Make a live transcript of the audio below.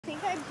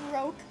I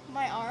broke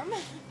my arm.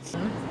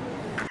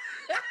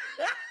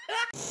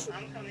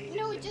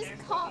 No, just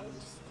call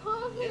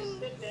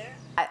him.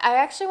 I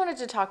actually wanted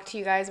to talk to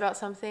you guys about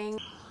something.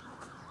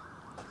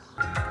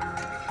 Do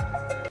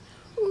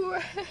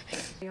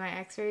my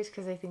x-rays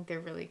because I think they're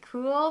really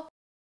cool.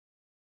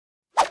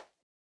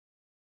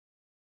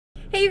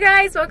 Hey you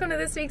guys, welcome to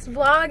this week's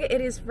vlog.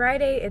 It is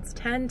Friday, it's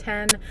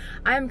 10:10.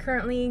 I'm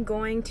currently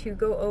going to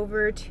go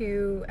over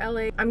to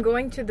LA. I'm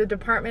going to the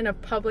Department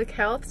of Public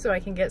Health so I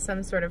can get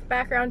some sort of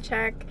background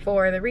check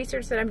for the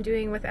research that I'm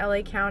doing with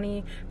LA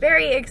County.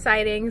 Very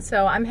exciting,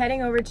 so I'm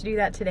heading over to do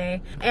that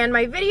today. And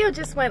my video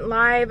just went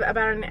live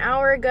about an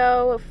hour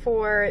ago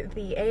for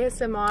the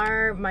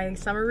ASMR, my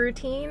summer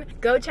routine.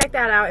 Go check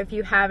that out if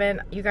you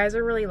haven't. You guys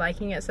are really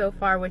liking it so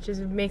far, which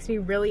makes me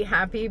really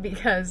happy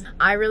because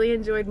I really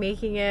enjoyed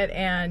making it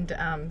and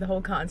the whole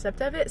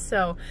concept of it,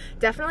 so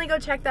definitely go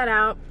check that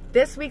out.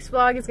 This week's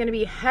vlog is going to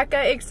be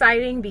hecka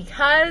exciting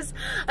because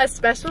a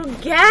special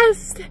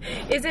guest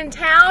is in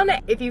town.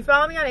 If you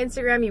follow me on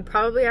Instagram, you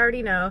probably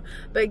already know,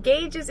 but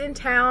Gage is in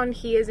town.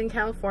 He is in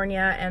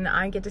California and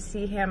I get to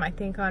see him, I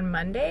think, on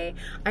Monday.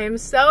 I am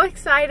so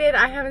excited.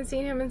 I haven't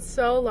seen him in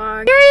so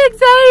long. Very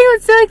exciting. I'm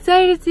so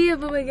excited to see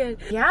him. Oh my god.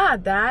 Yeah,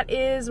 that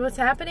is what's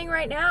happening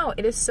right now.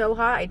 It is so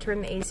hot. I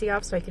turned the AC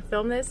off so I could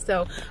film this,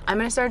 so I'm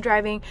gonna start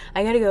driving.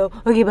 I gotta go.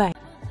 Okay, bye.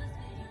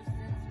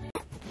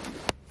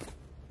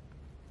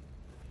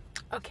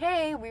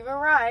 Okay, we've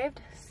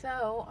arrived,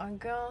 so I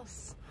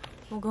guess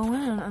we'll go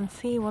in and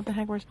see what the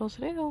heck we're supposed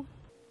to do.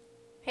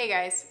 Hey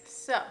guys,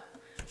 so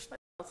what the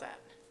hell is that?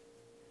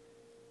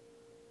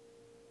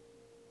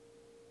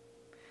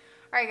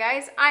 Alright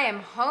guys, I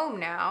am home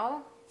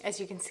now, as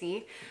you can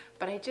see,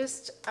 but I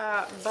just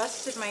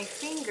busted my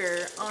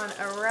finger on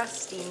a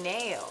rusty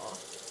nail.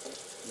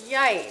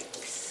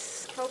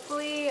 Yikes.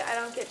 Hopefully I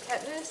don't get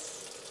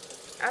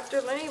tetanus.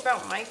 After learning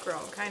about micro,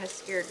 I'm kind of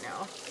scared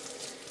now.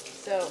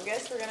 So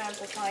guess we're gonna have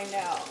to find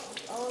out.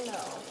 Oh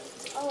no.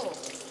 Oh,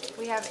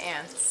 we have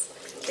ants.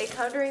 They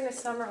come during the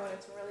summer when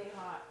it's really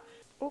hot.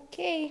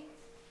 Okay.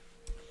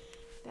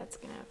 That's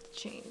gonna have to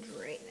change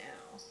right now.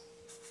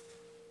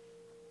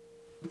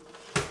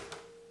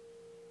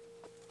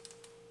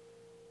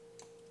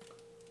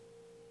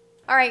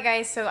 Alright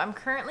guys, so I'm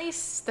currently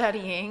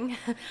studying.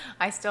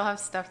 I still have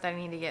stuff that I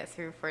need to get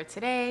through for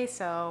today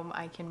so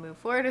I can move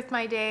forward with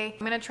my day.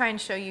 I'm going to try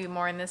and show you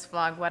more in this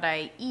vlog what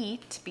I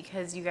eat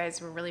because you guys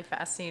were really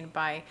fascinated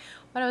by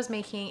what I was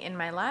making in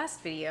my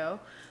last video.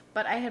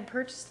 But I had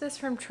purchased this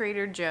from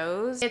Trader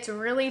Joe's. It's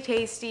really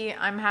tasty.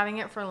 I'm having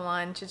it for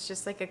lunch. It's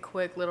just like a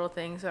quick little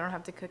thing so I don't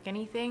have to cook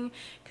anything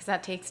because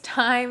that takes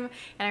time.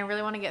 And I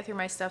really want to get through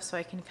my stuff so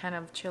I can kind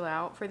of chill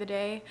out for the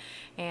day.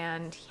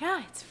 And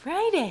yeah, it's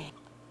Friday.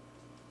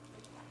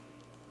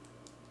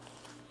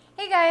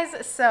 Hey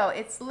guys, so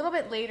it's a little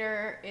bit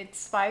later,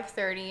 it's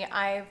 5:30.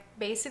 I've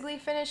basically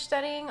finished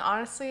studying.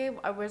 Honestly,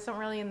 I wasn't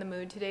really in the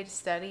mood today to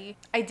study.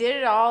 I did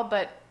it all,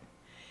 but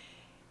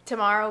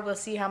tomorrow we'll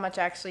see how much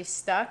actually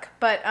stuck.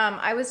 But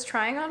I was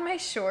trying on my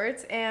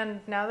shorts,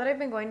 and now that I've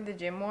been going to the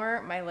gym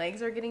more, my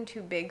legs are getting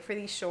too big for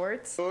these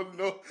shorts. Oh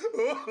no.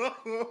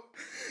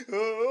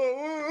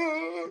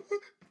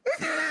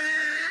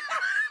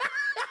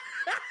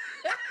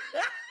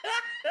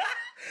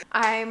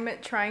 I'm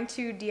trying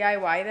to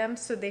DIY them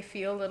so they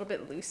feel a little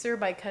bit looser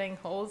by cutting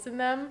holes in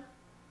them.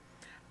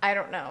 I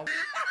don't know.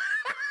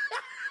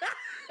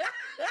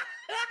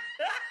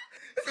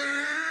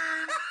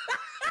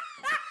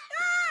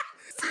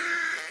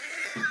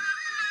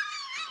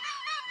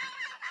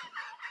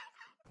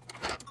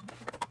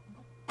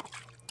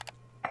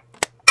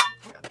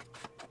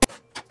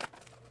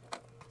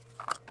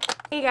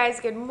 Hey guys,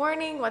 good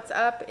morning. What's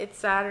up? It's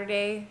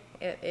Saturday.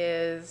 It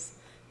is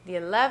the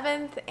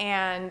 11th,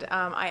 and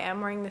I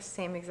am wearing the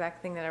same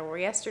exact thing that I wore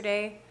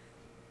yesterday.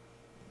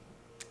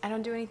 I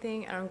don't do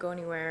anything, I don't go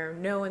anywhere,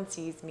 no one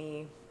sees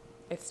me.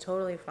 It's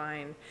totally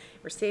fine.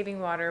 We're saving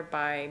water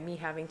by me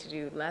having to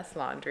do less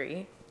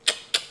laundry.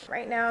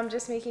 Right now I'm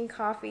just making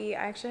coffee.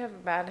 I actually have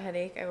a bad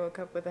headache. I woke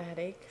up with a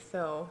headache,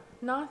 so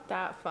not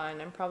that fun.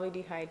 I'm probably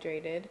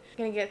dehydrated. I'm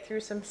gonna get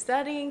through some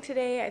studying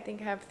today. I think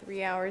I have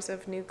 3 hours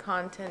of new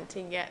content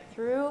to get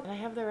through, and I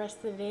have the rest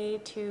of the day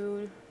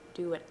to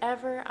do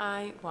whatever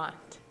I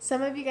want.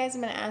 Some of you guys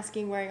have been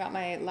asking where I got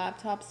my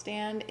laptop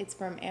stand. It's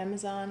from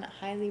Amazon.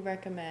 Highly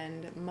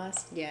recommend.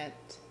 Must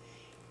get.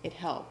 It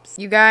helps.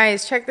 You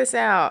guys, check this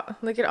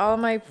out. Look at all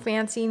my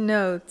fancy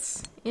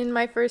notes in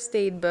my first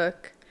aid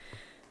book.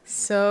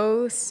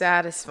 So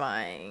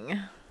satisfying.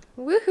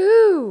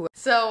 Woohoo!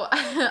 So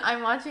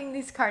I'm watching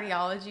this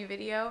cardiology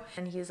video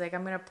and he's like,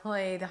 I'm gonna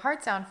play the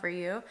heart sound for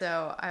you.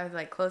 So I was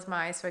like, close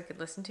my eyes so I could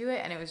listen to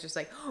it, and it was just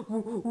like how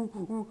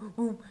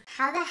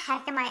the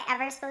heck am I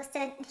ever supposed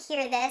to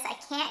hear this? I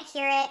can't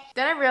hear it.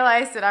 Then I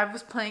realized that I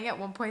was playing at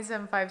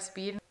 1.75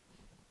 speed.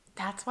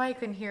 That's why I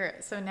couldn't hear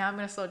it. So now I'm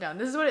gonna slow down.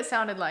 This is what it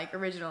sounded like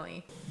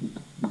originally.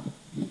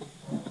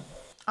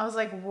 I was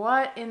like,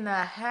 what in the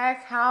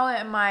heck? How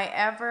am I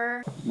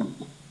ever?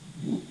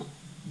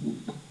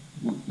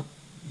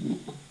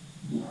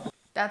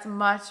 That's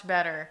much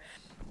better.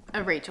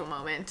 A Rachel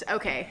moment.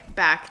 Okay,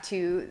 back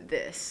to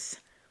this.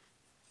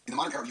 In the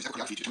modern era, we use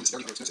choreography to determine the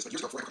severity of erythematosus, but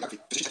years ago, before choreography,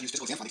 physicians had to use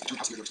physical exam findings to determine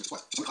how severe the erythematosus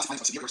was. So someone classifying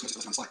how severe erythematosus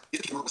was on the slide.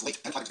 If the patient was late,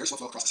 then applied a very slow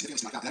flow across the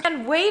significant like that.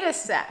 And wait a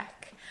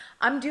sec.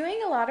 I'm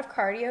doing a lot of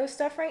cardio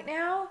stuff right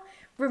now.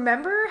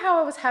 Remember how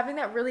I was having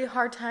that really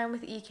hard time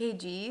with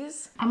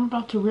EKGs? I'm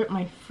about to rip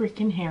my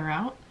freaking hair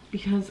out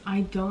because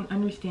I don't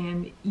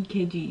understand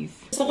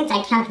EKGs. Seconds,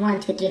 I count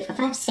 1, 2, 3, 4,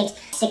 5, 6.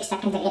 6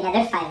 seconds, I get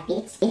another 5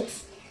 beats.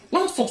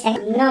 Next 6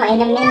 seconds. No,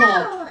 in a minute.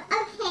 No,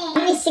 okay.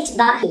 Only 6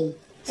 body.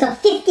 So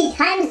 50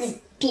 times this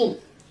beat.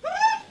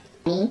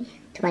 20,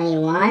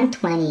 21,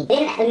 20.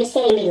 Then let me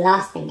say we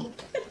lost in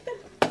it.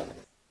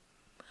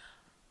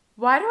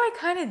 Why do I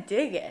kind of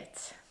dig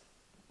it?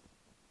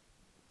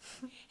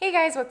 Hey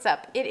guys, what's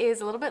up? It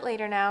is a little bit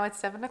later now. It's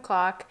 7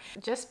 o'clock.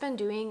 Just been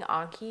doing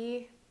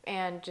Anki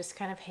and just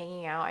kind of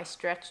hanging out. I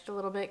stretched a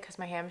little bit because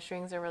my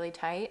hamstrings are really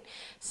tight.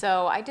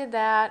 So I did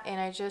that, and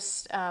I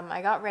just,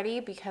 I got ready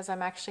because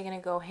I'm actually going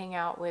to go hang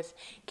out with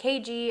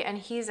KG, and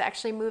he's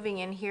actually moving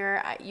in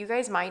here. You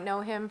guys might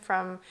know him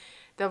from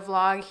the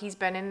vlog. He's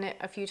been in it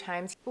a few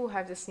times. Ooh, I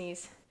have to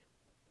sneeze.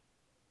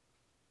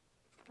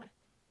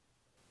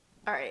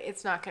 All right,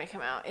 it's not going to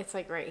come out. It's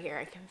like right here.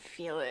 I can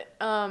feel it.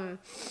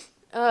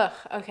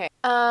 Okay.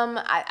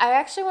 I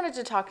actually wanted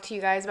to talk to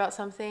you guys about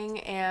something,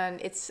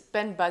 and it's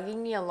been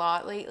bugging me a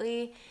lot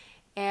lately,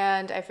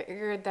 and I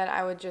figured that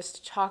I would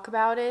just talk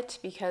about it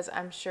because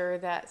I'm sure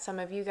that some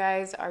of you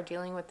guys are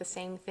dealing with the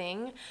same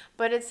thing,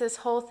 but it's this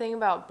whole thing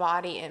about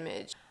body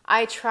image.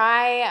 I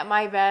try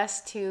my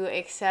best to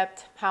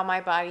accept how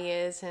my body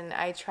is, and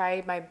I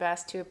try my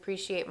best to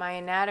appreciate my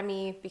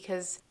anatomy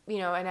because, you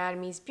know,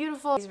 anatomy is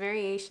beautiful. These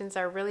variations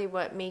are really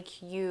what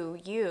make you,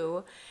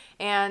 you.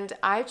 And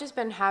I've just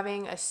been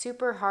having a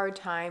super hard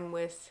time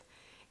with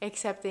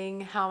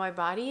accepting how my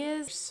body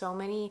is. There's so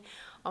many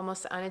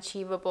almost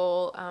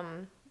unachievable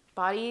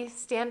body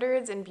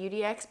standards and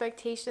beauty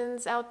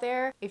expectations out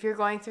there. If you're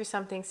going through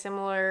something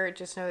similar,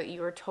 just know that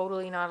you are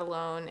totally not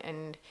alone,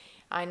 and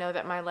I know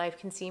that my life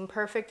can seem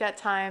perfect at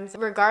times.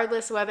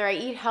 Regardless whether I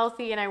eat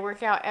healthy and I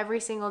work out every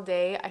single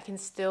day, I can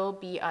still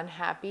be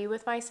unhappy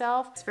with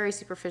myself. It's very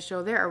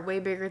superficial. There are way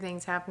bigger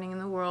things happening in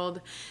the world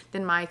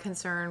than my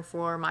concern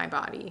for my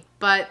body.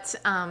 But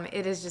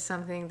it is just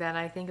something that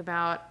I think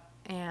about,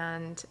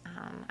 and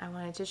I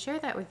wanted to share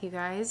that with you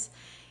guys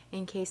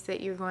in case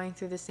that you're going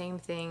through the same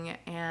thing,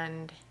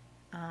 and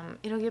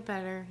it'll get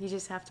better. You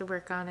just have to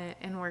work on it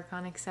and work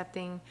on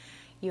accepting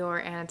your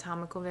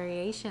anatomical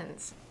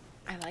variations.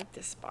 I like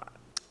this spot.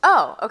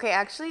 Oh, okay,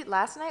 actually,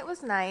 last night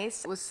was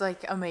nice. It was,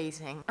 like,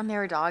 amazing. And there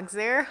were dogs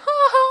there.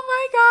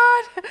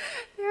 Oh, my God.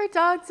 There are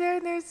dogs there,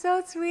 and they're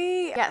so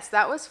sweet. Yes,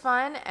 that was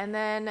fun. And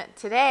then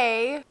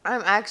today,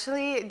 I'm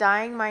actually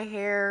dyeing my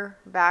hair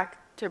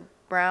back to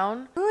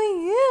brown.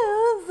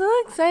 Oh, yeah, I'm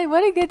so excited.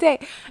 What a good day.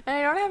 And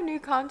I don't have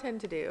new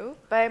content to do,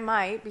 but I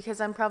might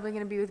because I'm probably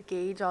going to be with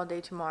Gage all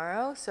day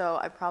tomorrow. So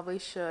I probably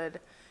should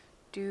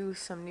do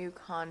some new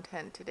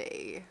content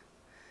today,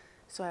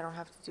 so I don't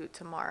have to do it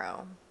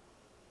tomorrow.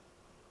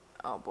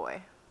 Oh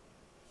boy.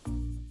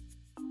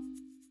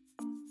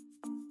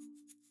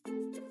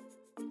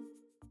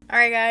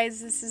 Alright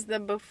guys, this is the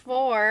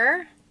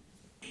before,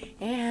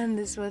 and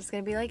this is what it's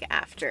gonna be like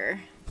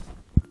after.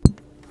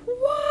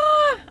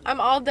 Whoa!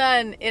 I'm all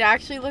done. It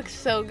actually looks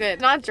so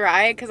good. Not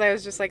dry it because I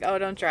was just like, oh,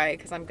 don't dry it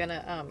because I'm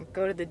gonna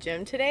go to the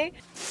gym today.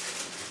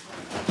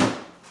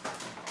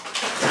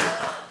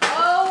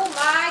 Oh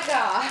my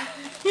God.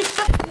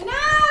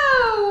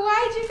 No!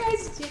 Why'd you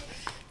guys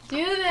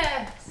do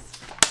this?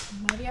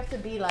 Why do you have to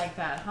be like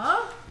that,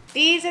 huh?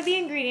 These are the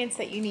ingredients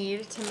that you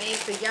need to make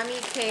the yummy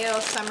kale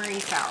summery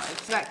salad.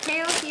 So got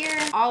kale here,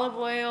 olive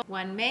oil,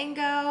 1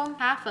 mango,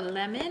 half a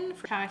lemon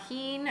for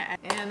tahini,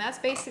 and that's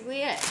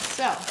basically it.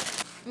 So,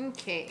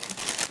 okay,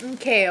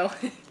 kale.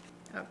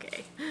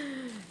 Okay,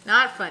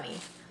 not funny.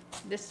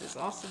 This is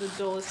also the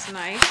dullest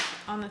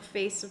knife on the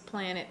face of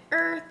planet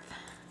Earth.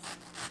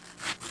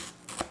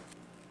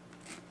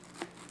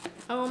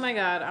 Oh my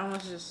God, I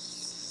almost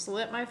just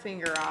slit my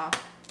finger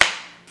off.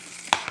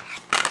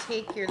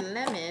 Take your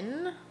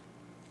lemon,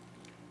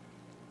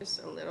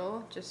 just a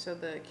little, just so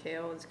the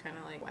kale is kind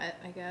of like wet,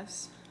 I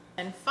guess.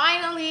 And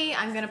finally,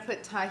 I'm gonna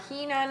put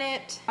tahini on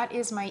it. That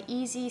is my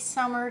easy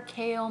summer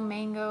kale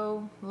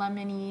mango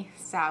lemony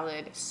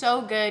salad.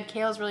 So good.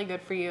 Kale's really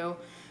good for you,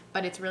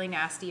 but it's really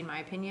nasty in my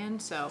opinion.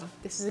 So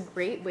this is a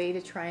great way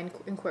to try and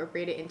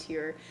incorporate it into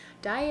your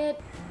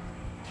diet.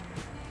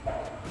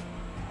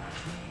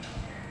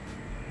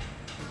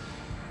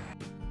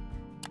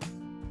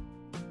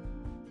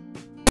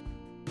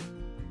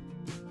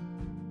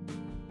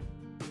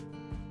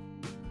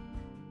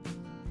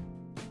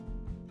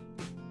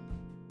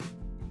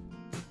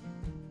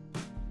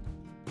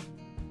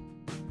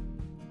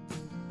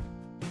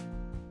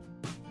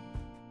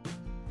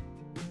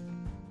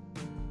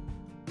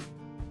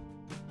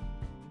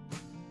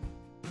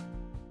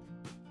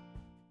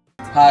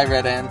 Hi,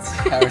 red ants.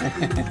 How are you?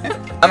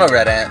 I'm a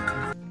red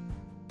ant.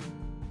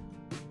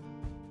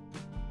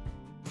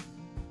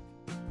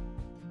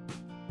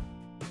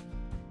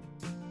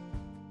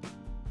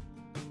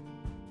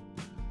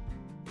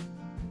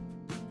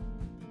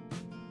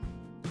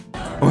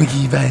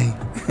 Oogie bang.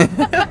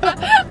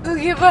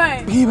 Oogie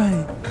bye. Oogie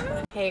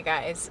bang. Hey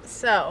guys,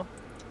 so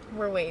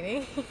we're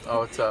waiting. Oh,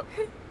 what's up?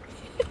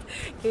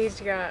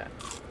 Gage got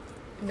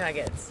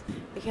nuggets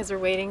because we're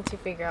waiting to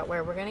figure out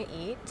where we're gonna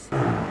eat.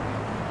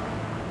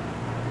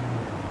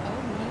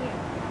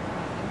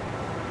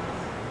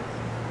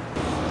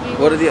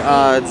 What are the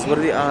odds? What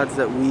are the odds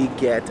that we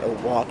get a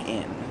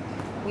walk-in?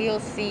 We'll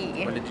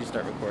see. When did you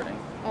start recording?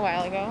 A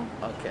while ago.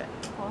 Okay.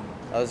 Well,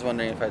 I was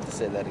wondering if I had to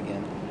say that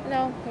again.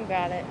 no, we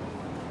got it.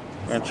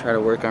 We're gonna try to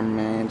work our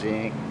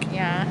magic.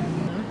 Yeah.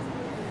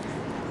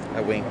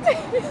 I winked.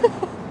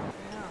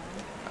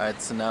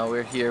 Alright, so now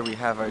we're here. We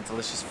have our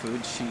delicious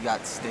food. She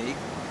got steak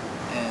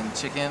and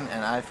chicken,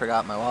 and I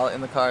forgot my wallet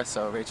in the car,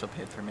 so Rachel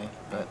paid for me.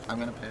 But I'm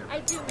gonna pay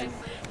her.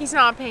 He's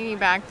not paying me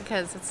back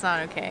because it's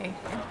not okay.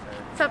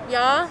 What's up,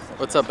 y'all?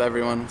 What's up,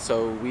 everyone?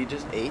 So we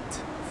just ate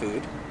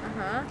food,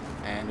 Uh-huh.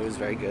 and it was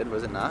very good,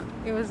 was it not?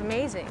 It was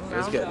amazing. It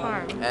was good.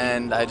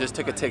 And I just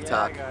took a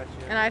TikTok,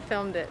 And I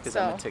filmed it, because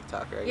so. I'm a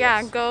TikToker, I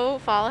Yeah, guess. go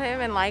follow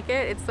him and like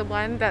it. It's the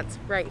one that's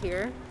right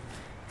here.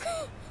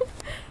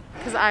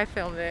 Because I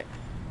filmed it.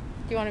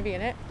 Do you want to be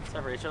in it? What's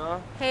up,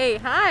 Rachel? Hey,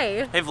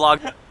 hi. Hey,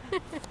 vlog.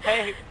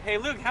 hey,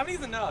 Luke, how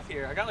many's enough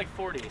here? I got like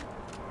 40.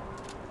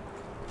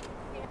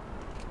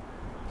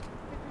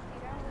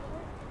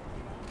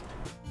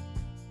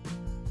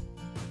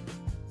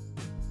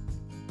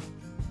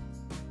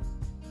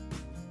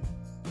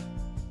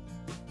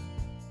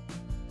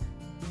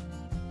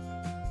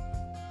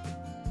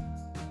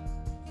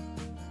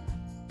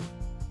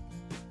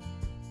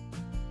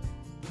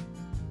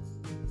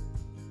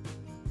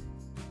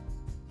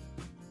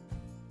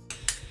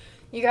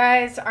 You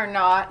guys are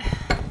not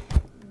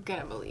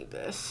gonna believe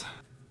this.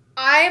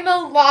 I'm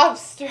a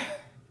lobster.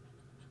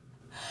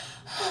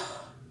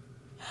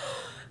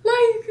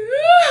 Like,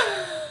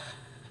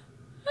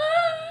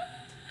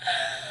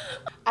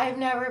 I've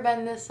never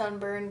been this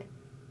sunburned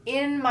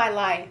in my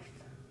life.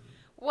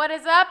 What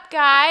is up,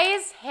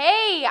 guys?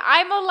 Hey,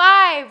 I'm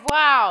alive.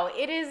 Wow,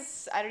 it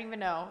is, I don't even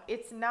know.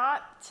 It's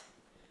not,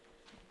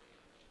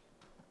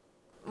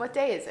 what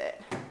day is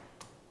it?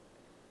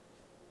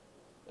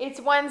 It's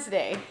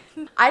Wednesday.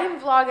 I didn't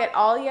vlog at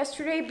all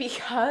yesterday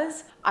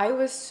because I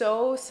was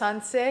so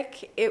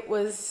sunsick. It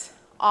was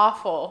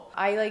awful.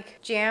 I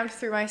like jammed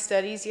through my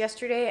studies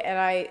yesterday and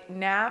I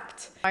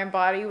napped. My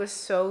body was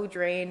so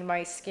drained,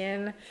 my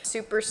skin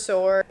super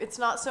sore. It's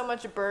not so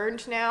much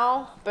burned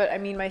now, but I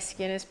mean my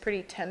skin is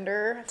pretty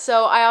tender.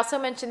 So I also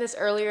mentioned this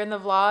earlier in the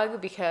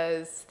vlog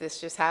because this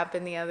just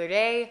happened the other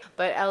day,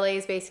 but LA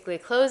is basically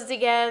closed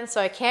again,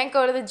 so I can't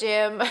go to the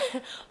gym.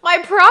 My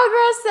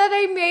progress that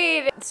I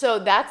made. So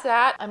that's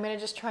that. I'm gonna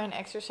just try and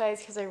exercise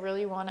because I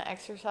really want to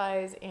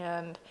exercise,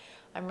 and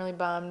I'm really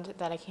bummed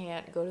that I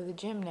can't go to the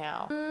gym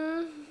now.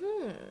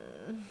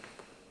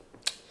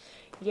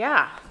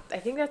 Yeah, I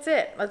think that's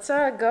it. Let's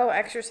go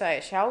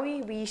exercise, shall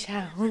we? We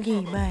shall.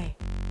 Okay, bye.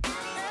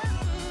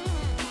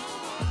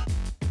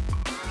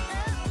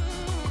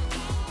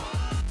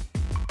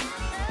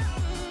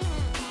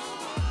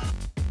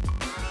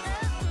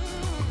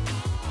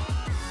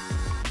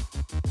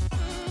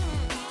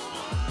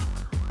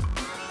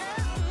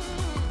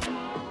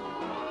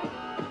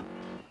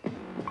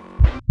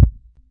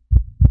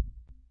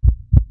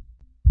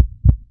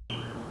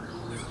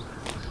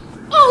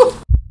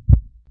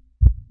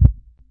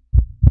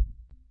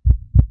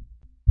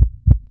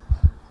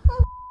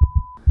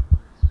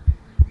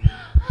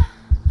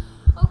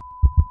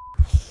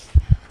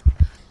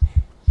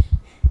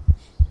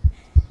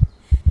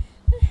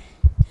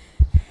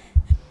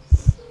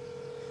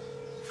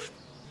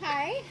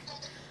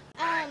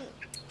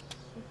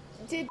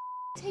 Did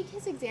take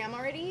his exam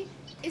already?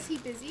 Is he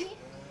busy?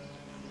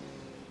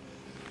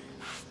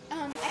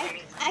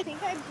 I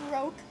think I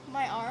broke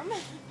my arm.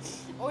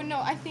 Oh no,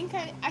 I think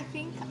I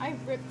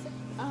ripped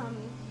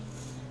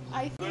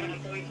I think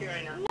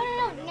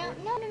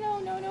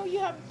No, you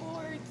have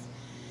boards.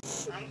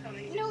 I'm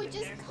coming. No,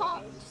 just call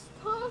him.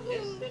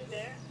 Just sit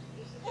there.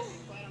 Just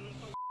sit quiet. I'm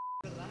gonna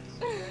relax.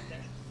 Right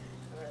there.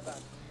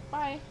 Alright,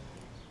 bye.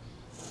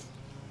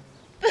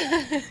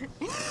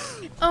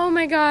 Oh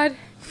my god,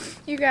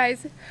 you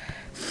guys,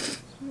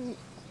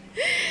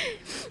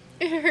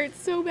 it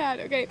hurts so bad.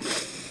 Okay.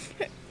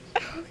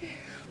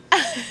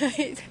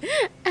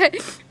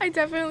 I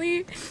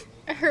definitely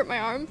hurt my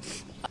arm.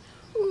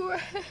 Ooh.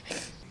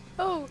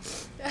 Oh,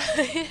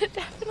 it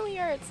definitely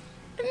hurts.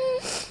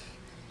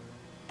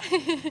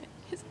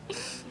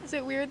 Is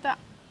it weird that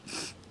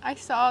I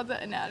saw the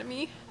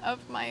anatomy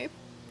of my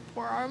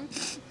forearm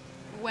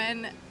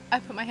when I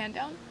put my hand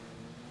down?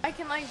 I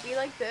can like be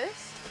like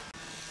this.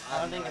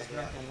 I don't think it's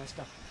broken. Let's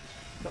go.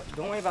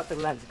 Don't worry about the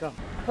lens. Go.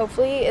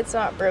 Hopefully it's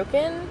not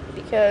broken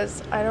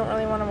because I don't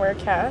really want to wear a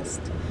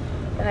cast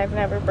and I've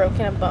never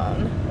broken a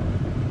bone.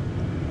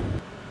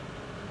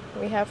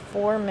 We have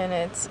 4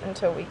 minutes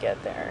until we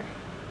get there.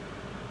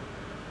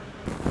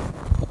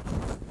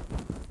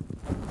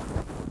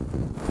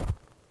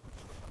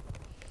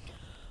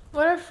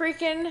 What a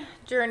freaking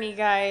journey,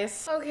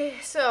 guys. Okay,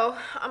 so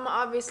I'm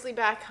obviously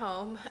back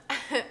home.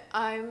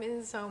 I'm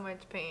in so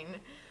much pain.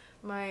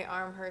 My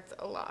arm hurts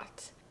a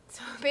lot.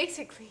 So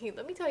basically,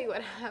 let me tell you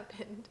what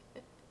happened.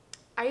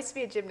 I used to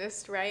be a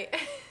gymnast, right?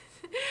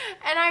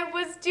 And I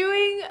was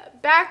doing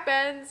back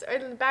bends or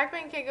back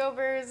bend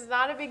kickovers,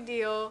 not a big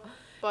deal,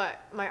 but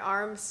my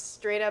arm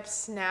straight up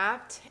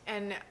snapped,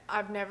 and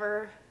I've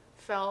never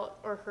felt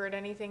or heard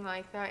anything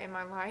like that in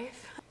my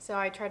life. So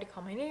I tried to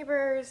call my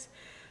neighbors.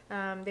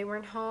 They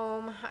weren't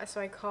home,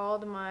 so I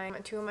called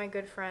two of my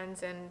good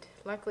friends, and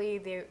luckily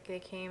they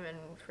came and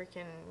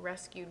freaking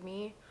rescued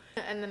me.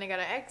 And then I got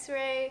an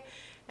x-ray,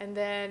 and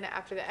then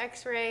after the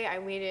x-ray I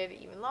waited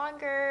even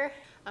longer.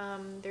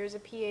 There's a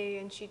PA,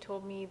 and she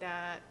told me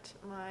that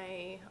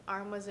my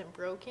arm wasn't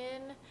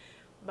broken,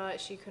 but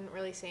she couldn't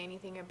really say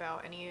anything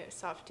about any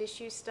soft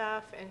tissue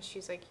stuff, and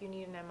she's like, you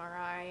need an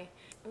MRI.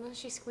 And then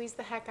she squeezed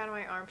the heck out of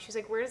my arm. She's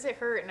like, where does it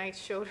hurt? And I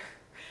showed her.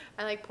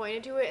 I like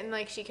pointed to it, and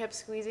like she kept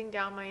squeezing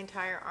down my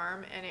entire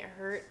arm, and it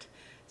hurt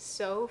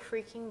so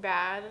freaking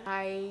bad.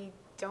 I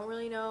don't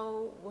really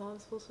know what I'm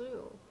supposed to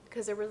do,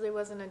 because there really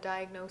wasn't a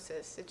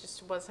diagnosis. It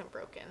just wasn't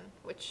broken,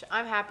 which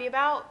I'm happy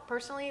about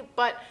personally,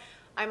 but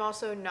I'm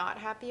also not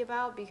happy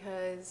about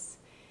because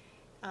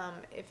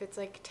if it's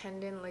like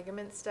tendon,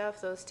 ligament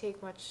stuff, those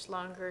take much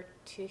longer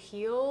to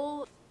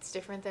heal. It's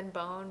different than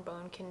bone.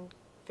 Bone can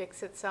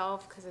fix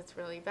itself because it's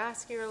really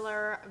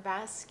vascularized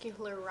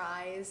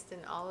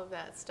and all of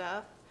that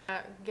stuff.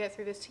 Get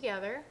through this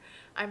together.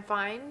 I'm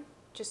fine,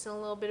 just in a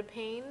little bit of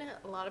pain,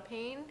 a lot of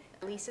pain.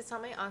 At least it's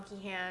not my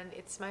Anki hand,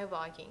 it's my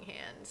vlogging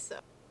hand. So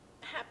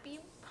happy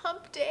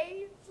hump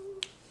day.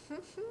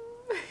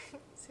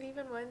 Is it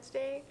even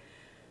Wednesday?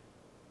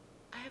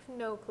 I have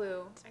no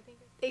clue.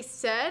 They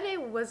said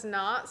it was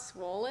not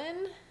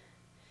swollen.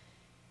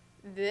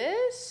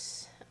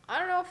 This, I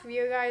don't know if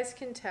you guys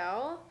can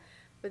tell,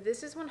 but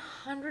this is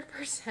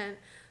 100%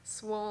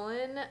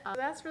 swollen.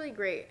 That's really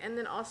great. And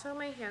then also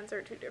my hands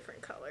are two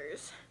different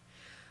colors.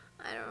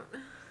 I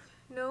don't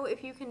know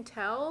if you can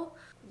tell.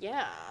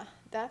 Yeah,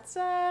 that's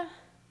where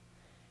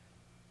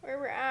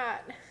we're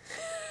at.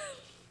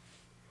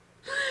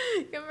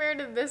 Compared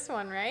to this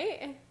one,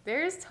 right?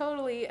 There's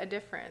totally a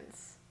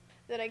difference.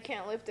 That I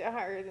can't lift it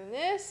higher than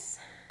this.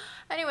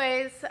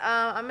 Anyways,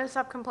 I'm gonna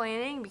stop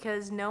complaining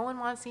because no one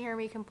wants to hear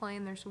me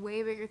complain. There's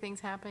way bigger things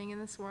happening in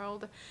this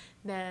world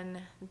than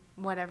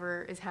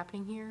whatever is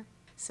happening here.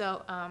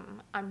 So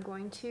I'm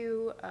going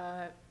to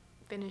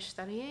finish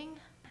studying.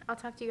 I'll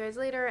talk to you guys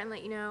later and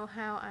let you know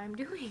how I'm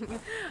doing.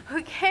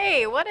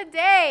 Okay, what a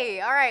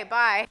day. All right,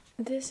 bye.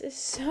 This is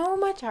so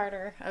much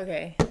harder.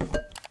 Okay.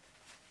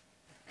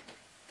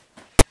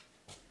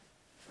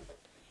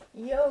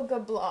 Yoga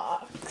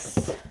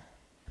blocks.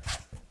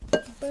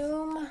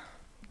 Boom.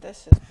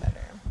 This is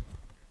better.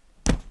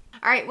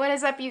 All right, what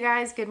is up, you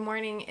guys? Good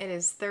morning. It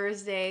is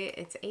Thursday.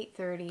 It's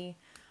 8:30.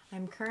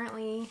 I'm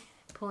currently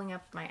pulling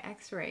up my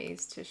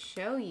x-rays to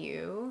show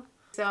you.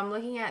 So I'm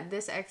looking at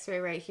this x-ray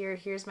right here.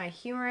 Here's my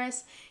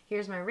humerus,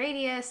 here's my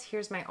radius,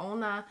 here's my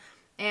ulna.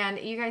 And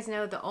you guys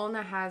know the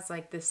ulna has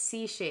like the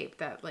C shape,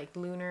 that like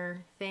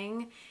lunar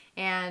thing.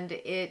 And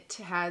it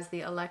has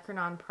the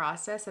olecranon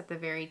process at the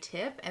very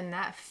tip, and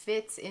that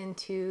fits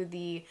into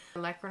the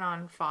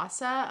olecranon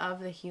fossa of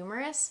the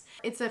humerus.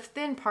 It's a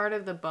thin part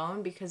of the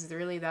bone because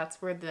really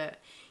that's where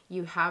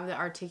you have the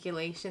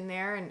articulation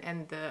there,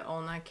 and the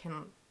ulna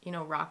can, you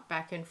know, rock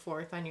back and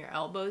forth on your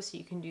elbows, so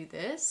you can do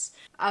this.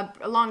 A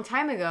long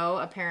time ago,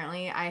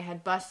 apparently, I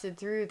had busted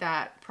through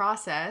that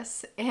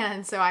process,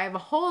 and so I have a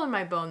hole in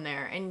my bone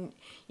there, and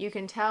you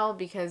can tell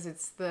because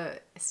it's the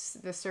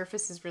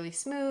surface is really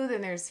smooth,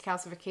 and there's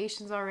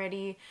calcifications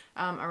already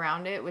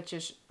around it, which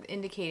is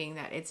indicating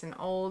that it's an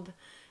old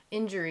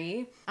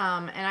injury.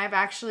 And I've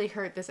actually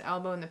hurt this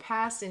elbow in the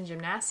past in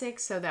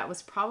gymnastics, so that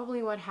was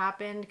probably what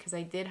happened because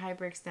I did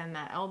hyperextend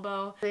that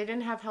elbow. They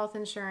didn't have health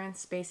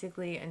insurance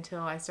basically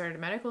until I started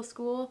medical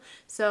school,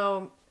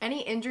 so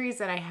any injuries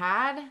that I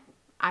had,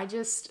 I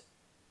just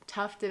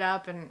toughed it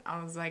up and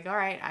I was like, all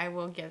right, I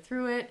will get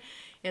through it.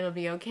 It'll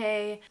be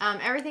okay.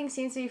 Everything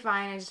seems to be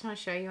fine. I just want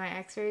to show you my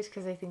x-rays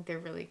because I think they're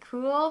really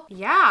cool.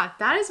 Yeah,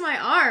 that is my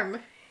arm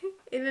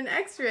in an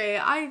x-ray.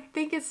 I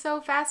think it's so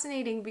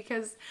fascinating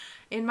because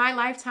in my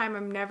lifetime,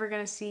 I'm never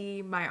going to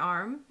see my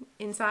arm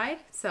inside.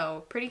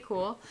 So pretty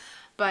cool.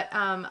 But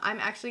I'm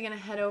actually going to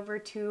head over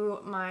to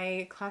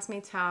my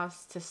classmate's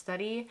house to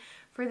study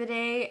for the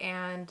day,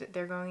 and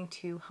they're going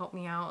to help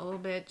me out a little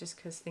bit just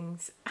because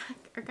things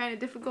are kind of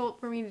difficult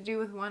for me to do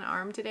with one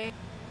arm today.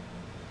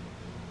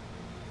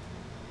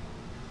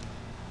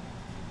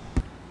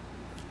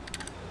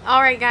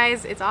 Alright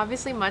guys, it's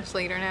obviously much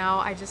later now.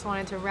 I just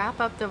wanted to wrap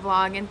up the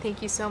vlog and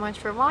thank you so much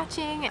for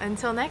watching.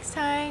 Until next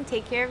time,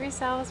 take care of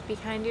yourselves, be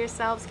kind to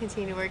yourselves,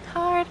 continue to work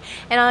hard,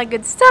 and all that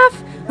good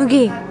stuff.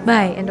 Okay,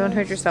 bye. And don't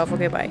hurt yourself.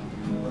 Okay, bye.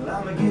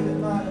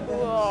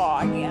 Oh,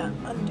 I can't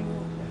undo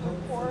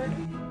record.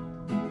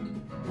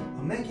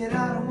 I'll make it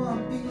out of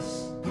one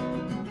piece,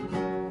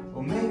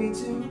 or maybe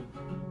two.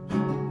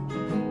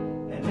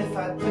 And if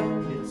I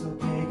don't, it's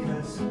okay,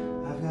 'cause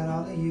I've got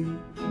all of you.